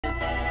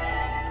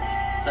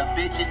The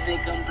bitches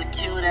think I'm the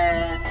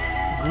cutest.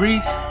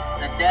 Grease.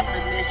 The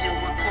definition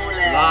was cool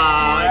ass.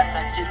 Lie. I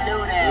thought you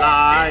knew that.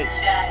 Lie.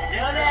 Bitch, I do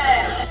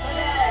that.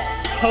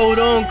 Hold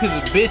on, cause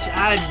bitch,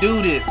 I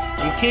do this.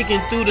 I'm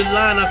kicking through the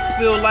line, I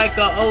feel like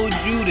a old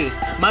Judas.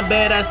 My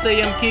bad, I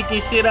say I'm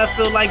kicking shit, I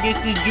feel like it's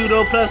the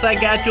judo. Plus I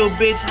got your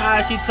bitch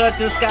high, she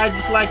touching sky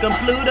just like I'm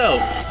Pluto.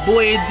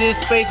 Boy, it's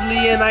just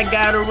spatially and I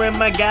got her in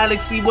my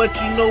galaxy. What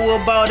you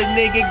know about a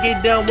nigga,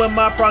 get down with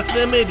my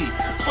proximity.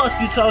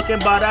 Fuck you talking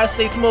about, I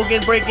stay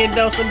smoking, breaking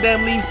down some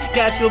damn leaves.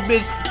 Got your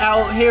bitch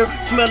out here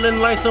smelling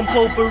like some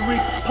potpourri,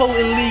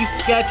 potent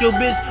leaves. Got your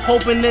bitch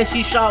hoping that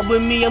she shot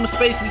with me. I'm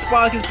spacing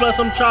sparkers, plus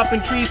I'm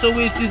chopping trees, so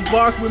it's just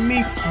bark with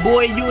me.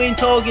 Boy, you ain't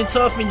talking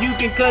tough and you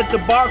can cut the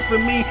bark for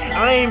me.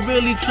 I ain't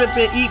really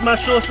tripping, eat my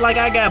shorts like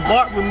I got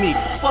bark with me.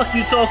 Fuck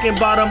you talking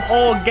about, I'm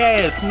all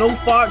gas, no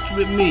farts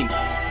with me.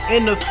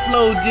 In the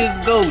flow,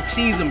 just go,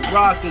 cheese and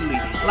broccoli.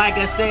 Like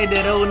I said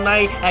that old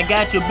night, I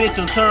got your bitch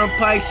on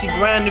turnpike. She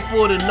grinding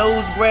for the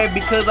nose grab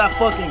because I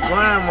fucking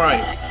grind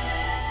right.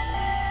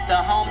 The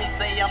homies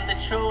say I'm the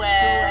true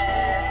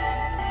ass.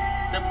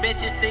 The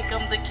bitches think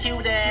I'm the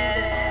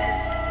cutest.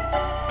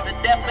 The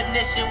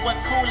definition what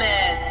cool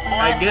ass. Boy,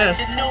 I guess.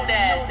 thought you knew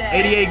that.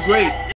 88 great.